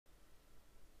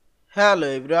Hello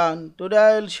everyone, today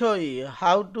I will show you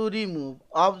how to remove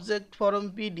object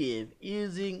from PDF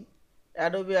using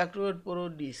Adobe Acrobat Pro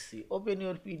DC. Open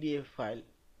your PDF file.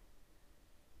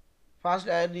 First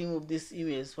I remove this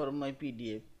image from my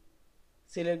PDF.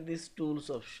 Select this tools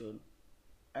option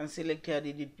and select here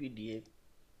edit PDF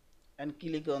and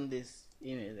click on this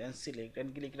image and select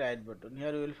and click right button.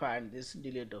 Here you will find this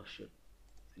delete option.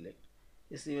 Select.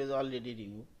 This image already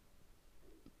removed.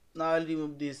 Now I will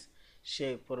remove this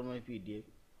shape from my PDF.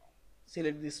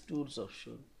 Select this tools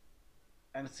option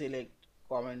and select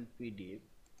comment PDF.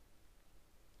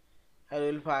 Here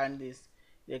you will find this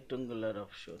rectangular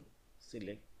option.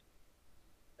 Select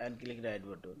and click right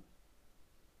button.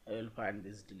 I will find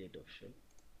this delete option.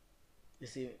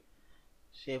 This is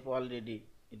shape already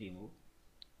removed.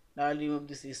 Now I will remove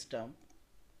this stamp.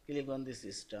 Click on this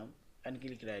stamp and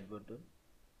click right button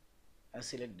and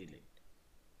select delete.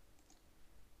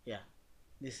 Yeah,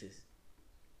 this is.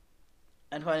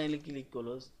 And finally click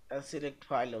close and select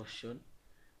file option.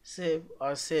 Save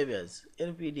or save as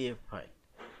your PDF file.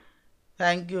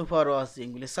 Thank you for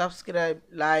watching. Please subscribe,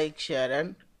 like, share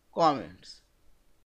and comments.